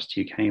hospital trust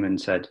who came and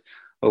said,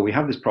 oh, we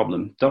have this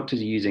problem. Doctors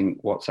are using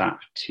WhatsApp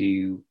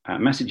to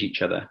message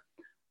each other,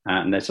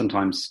 and they're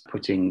sometimes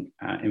putting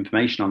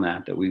information on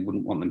there that we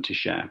wouldn't want them to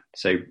share.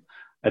 So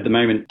at the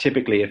moment,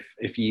 typically,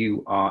 if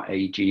you are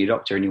a junior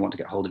doctor and you want to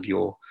get hold of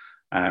your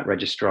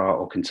registrar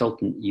or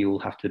consultant, you'll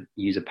have to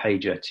use a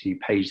pager to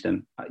page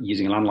them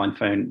using a landline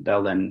phone.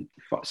 They'll then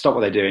stop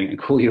what they're doing and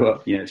call you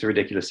up. It's a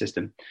ridiculous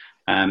system.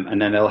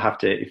 And then they'll have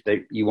to,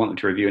 if you want them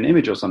to review an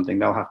image or something,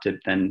 they'll have to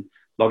then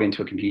log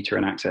into a computer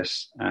and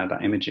access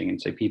that imaging.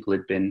 And so people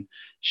had been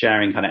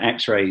sharing kind of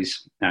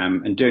x-rays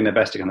and doing their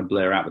best to kind of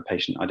blur out the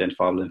patient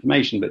identifiable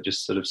information, but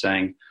just sort of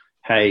saying,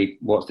 hey,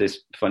 what's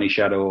this funny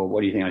shadow, or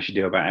what do you think I should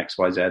do about X,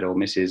 Y, Z, or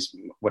Mrs.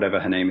 whatever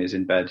her name is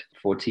in bed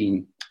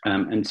 14.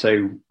 And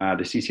so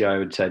the CCIO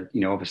had said,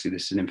 obviously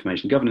this is an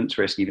information governance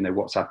risk, even though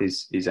WhatsApp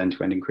is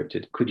end-to-end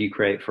encrypted. Could you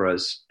create for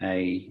us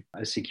a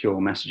secure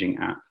messaging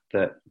app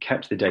that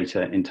kept the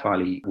data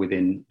entirely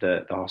within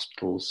the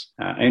hospital's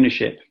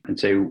ownership. And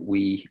so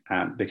we,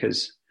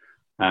 because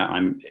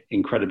I'm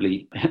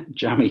incredibly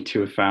jammy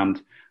to have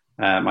found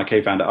my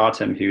co-founder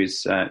Artem, who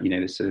is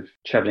this sort of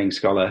traveling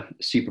scholar,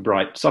 super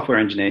bright software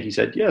engineer. He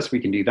said, yes, we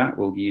can do that.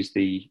 We'll use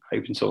the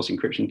open source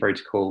encryption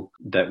protocol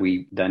that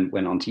we then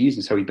went on to use.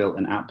 And so we built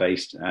an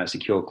app-based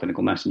secure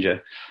clinical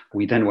messenger.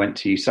 We then went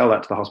to sell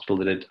that to the hospital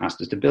that had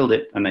asked us to build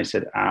it. And they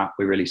said,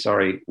 we're really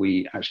sorry.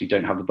 We actually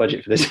don't have the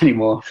budget for this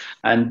anymore.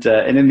 And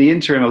in the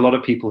interim, a lot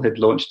of people had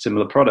launched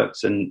similar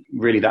products, and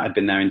really that had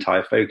been their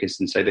entire focus.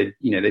 And so they'd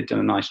done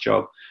a nice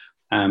job.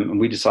 And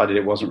we decided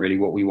it wasn't really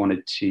what we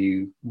wanted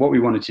to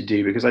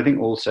do, because I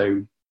think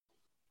also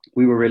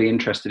we were really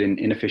interested in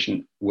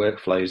inefficient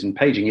workflows, and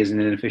paging is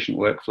an inefficient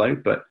workflow,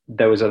 but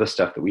there was other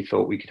stuff that we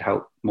thought we could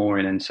help more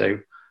in. And so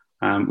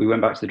we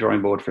went back to the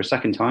drawing board for a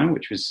second time,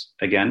 which was,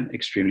 again,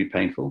 extremely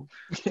painful.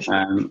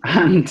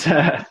 And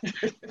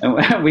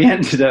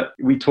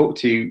we talked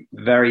to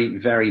very,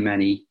 very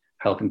many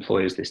health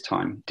employers this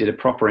time, did a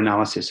proper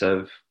analysis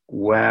of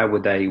where were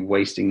they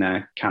wasting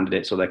their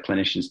candidates or their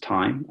clinicians'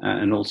 time,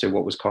 and also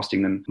what was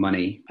costing them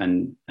money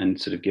and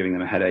sort of giving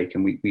them a headache.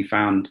 And we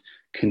found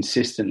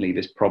consistently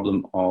this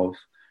problem of,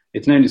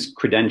 it's known as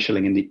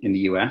credentialing in the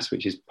US,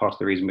 which is part of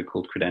the reason we're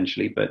called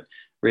Credentially, but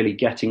really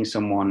getting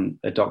someone,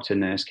 a doctor,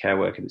 nurse, care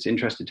worker that's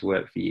interested to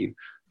work for you,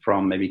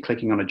 from maybe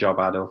clicking on a job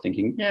ad or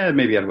thinking, yeah,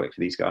 maybe I'd work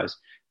for these guys,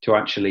 to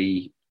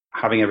actually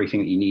having everything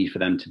that you need for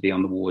them to be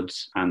on the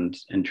wards and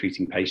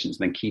treating patients,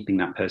 and then keeping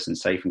that person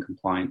safe and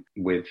compliant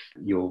with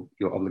your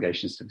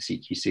obligations to the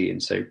CQC.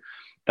 And so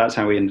that's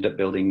how we ended up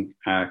building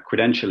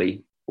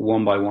Credentially,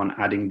 one by one,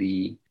 adding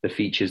the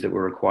features that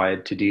were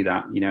required to do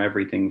that.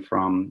 Everything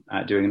from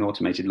doing an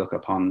automated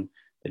lookup on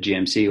the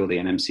GMC or the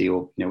NMC,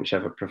 or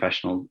whichever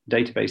professional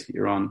database that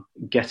you're on,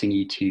 getting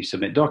you to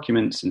submit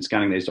documents and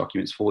scanning those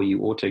documents for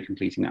you,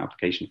 auto-completing the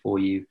application for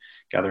you,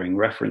 gathering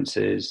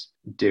references,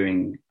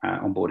 doing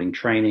onboarding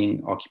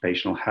training,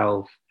 occupational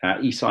health,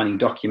 e-signing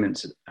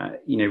documents,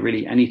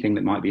 really anything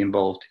that might be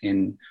involved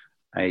in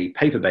a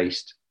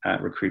paper-based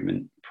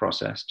recruitment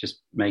process,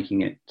 just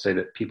making it so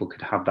that people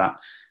could have that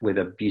with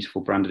a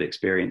beautiful branded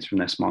experience from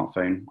their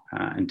smartphone,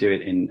 and do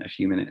it in a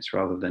few minutes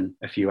rather than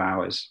a few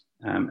hours.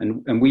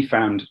 And we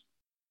found,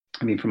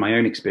 from my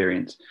own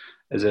experience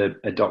as a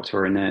doctor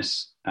or a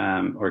nurse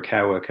or a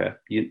care worker,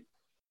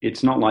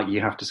 it's not like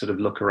you have to sort of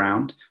look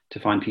around to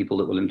find people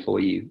that will employ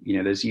you.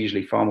 There's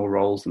usually far more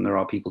roles than there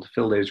are people to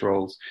fill those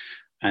roles.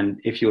 And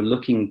if you're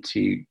looking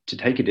to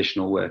take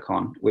additional work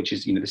on, which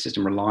is, the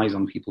system relies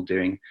on people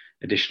doing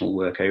additional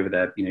work over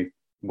their,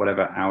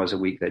 whatever hours a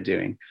week they're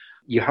doing,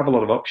 you have a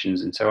lot of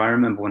options. And so I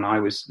remember when I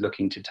was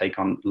looking to take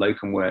on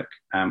locum work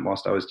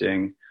whilst I was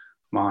doing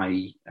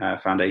my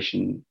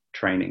foundation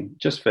training,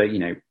 just for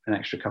an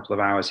extra couple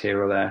of hours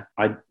here or there,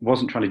 I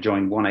wasn't trying to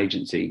join one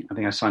agency. I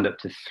think I signed up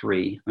to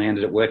 3, and I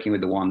ended up working with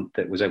the one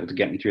that was able to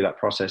get me through that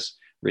process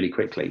really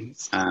quickly.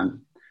 And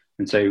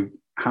so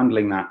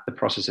handling the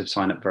process of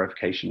sign-up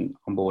verification,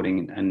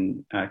 onboarding,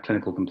 and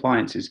clinical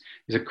compliance is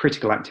a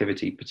critical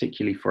activity,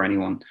 particularly for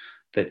anyone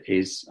that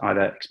is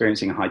either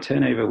experiencing a high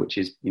turnover, which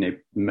is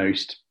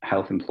most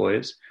health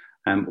employers,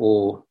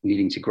 or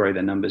needing to grow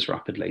their numbers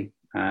rapidly.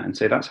 And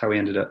so that's how we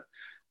ended up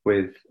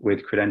with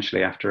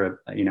Credentially after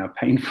a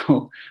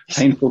painful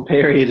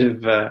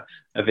period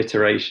of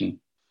iteration.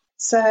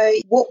 So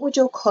what would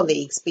your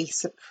colleagues be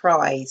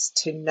surprised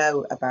to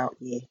know about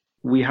you?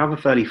 We have a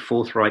fairly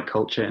forthright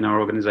culture in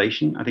our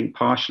organization. I think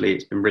partially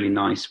it's been really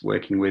nice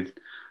working with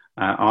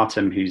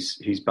Artem, who's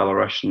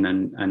Belarusian,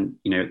 and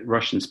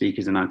Russian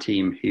speakers in our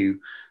team, who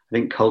I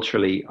think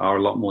culturally are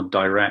a lot more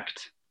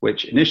direct,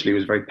 which initially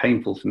was very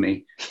painful for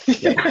me.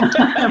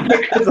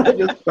 Because I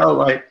just felt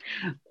like,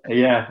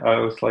 I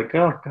was like,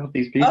 oh God,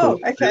 these people. Oh,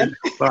 okay.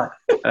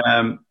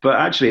 But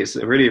actually, it's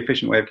a really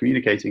efficient way of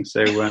communicating.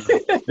 So as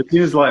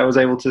soon as I was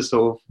able to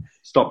sort of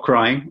stop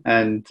crying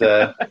and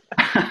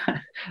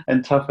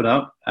and toughen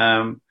up,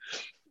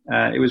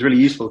 it was really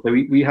useful. So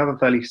we have a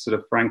fairly sort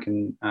of frank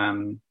and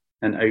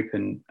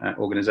open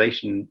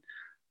organization.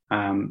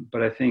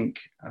 But I think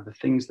the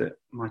things that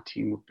my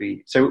team would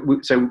be,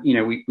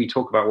 we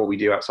talk about what we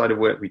do outside of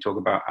work. We talk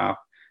about our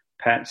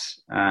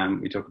pets.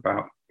 We talk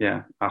about,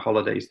 our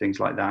holidays, things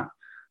like that.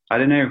 I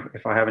don't know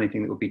if I have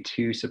anything that would be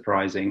too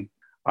surprising.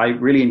 I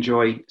really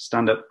enjoy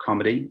stand-up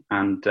comedy,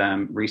 and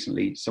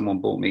recently someone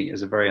bought me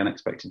as a very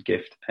unexpected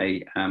gift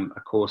a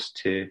course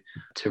to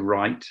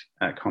write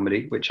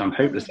comedy, which I'm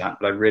hopeless at,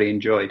 but I really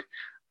enjoyed.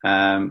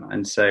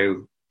 And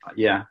so,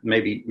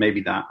 maybe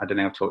that. I don't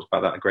know. I've talked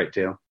about that a great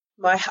deal.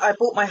 I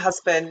bought my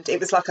husband. It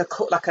was like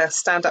a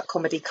stand-up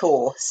comedy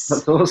course.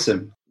 That's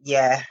awesome.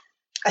 Yeah,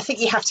 I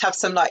think you have to have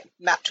some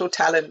natural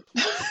talent.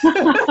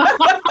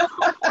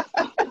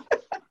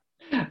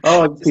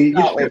 Oh, you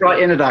should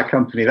right into that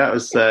company.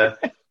 That's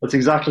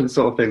exactly the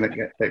sort of thing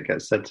that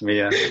gets said to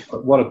me.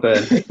 What a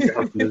burn! Your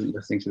husband isn't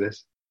listening to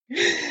this.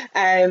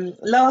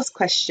 Last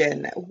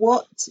question: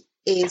 what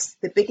is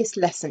the biggest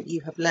lesson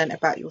you have learned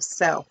about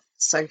yourself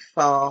so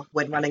far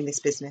when running this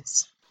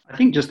business? I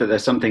think just that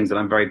there's some things that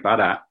I'm very bad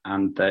at,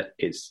 and that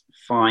it's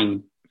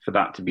fine for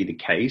that to be the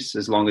case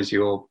as long as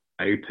you're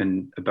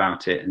open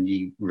about it and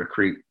you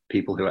recruit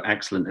people who are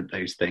excellent at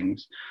those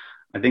things.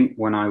 I think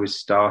when I was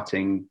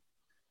starting,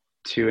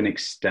 to an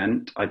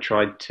extent, I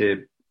tried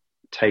to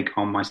take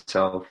on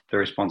myself the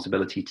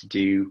responsibility to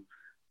do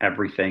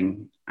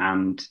everything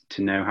and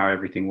to know how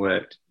everything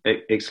worked,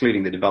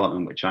 excluding the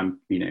development, which I'm,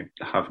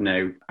 have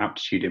no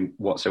aptitude in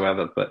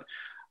whatsoever. But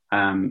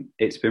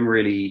it's been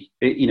really,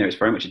 it's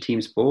very much a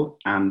team sport,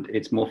 and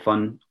it's more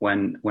fun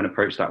when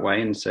approached that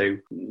way. And so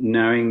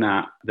knowing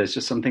that there's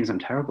just some things I'm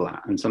terrible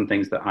at and some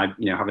things that I,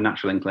 have a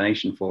natural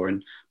inclination for,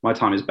 and my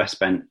time is best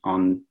spent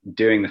on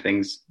doing the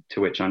things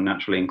to which I'm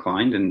naturally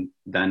inclined, and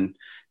then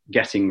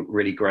getting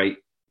really great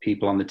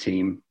people on the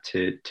team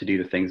to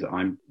do the things that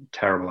I'm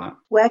terrible at.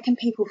 Where can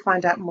people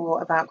find out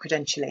more about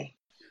Credentially?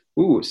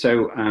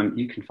 So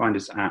you can find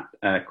us at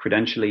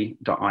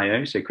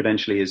credentially.io. So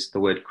Credentially is the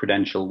word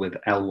credential with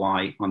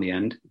ly on the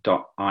end,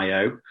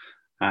 .io,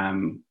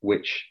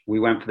 which we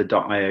went for the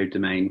 .io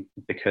domain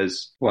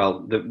because,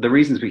 well, the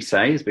reasons we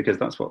say is because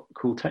that's what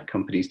cool tech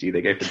companies do.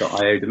 They go for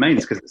 .io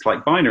domains because it's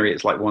like binary,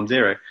 it's like 1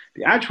 0.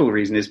 The actual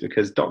reason is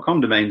because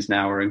 .com domains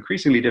now are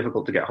increasingly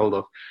difficult to get hold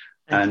of.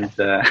 And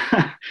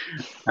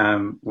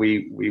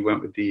we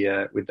went with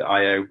the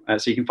IO.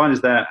 So you can find us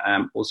there.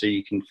 Also,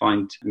 you can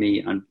find me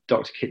and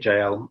Dr. Kit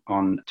JL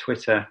on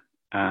Twitter.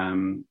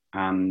 We're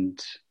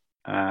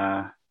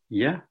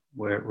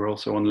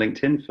also on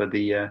LinkedIn for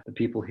the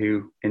people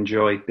who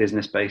enjoy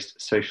business-based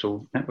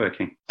social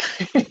networking.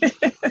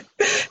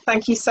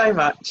 Thank you so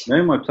much.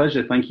 No, my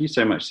pleasure. Thank you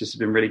so much. This has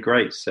been really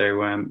great.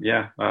 So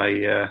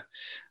I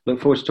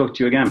look forward to talking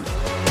to you again.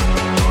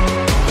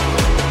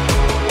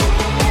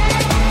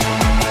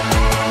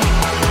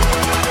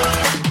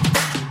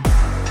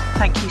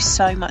 Thank you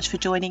so much for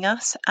joining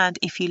us. And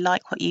if you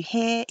like what you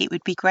hear, it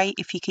would be great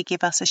if you could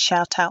give us a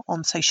shout out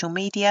on social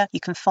media. You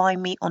can find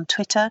me on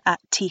Twitter at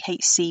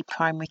THC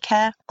Primary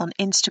Care, on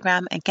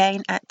Instagram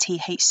again at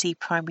THC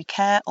Primary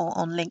Care, or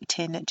on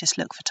LinkedIn, just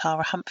look for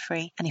Tara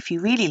Humphrey. And if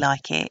you really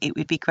like it, it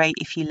would be great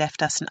if you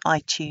left us an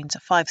iTunes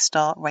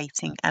 5-star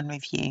rating and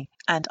review.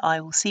 And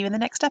I will see you in the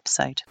next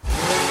episode.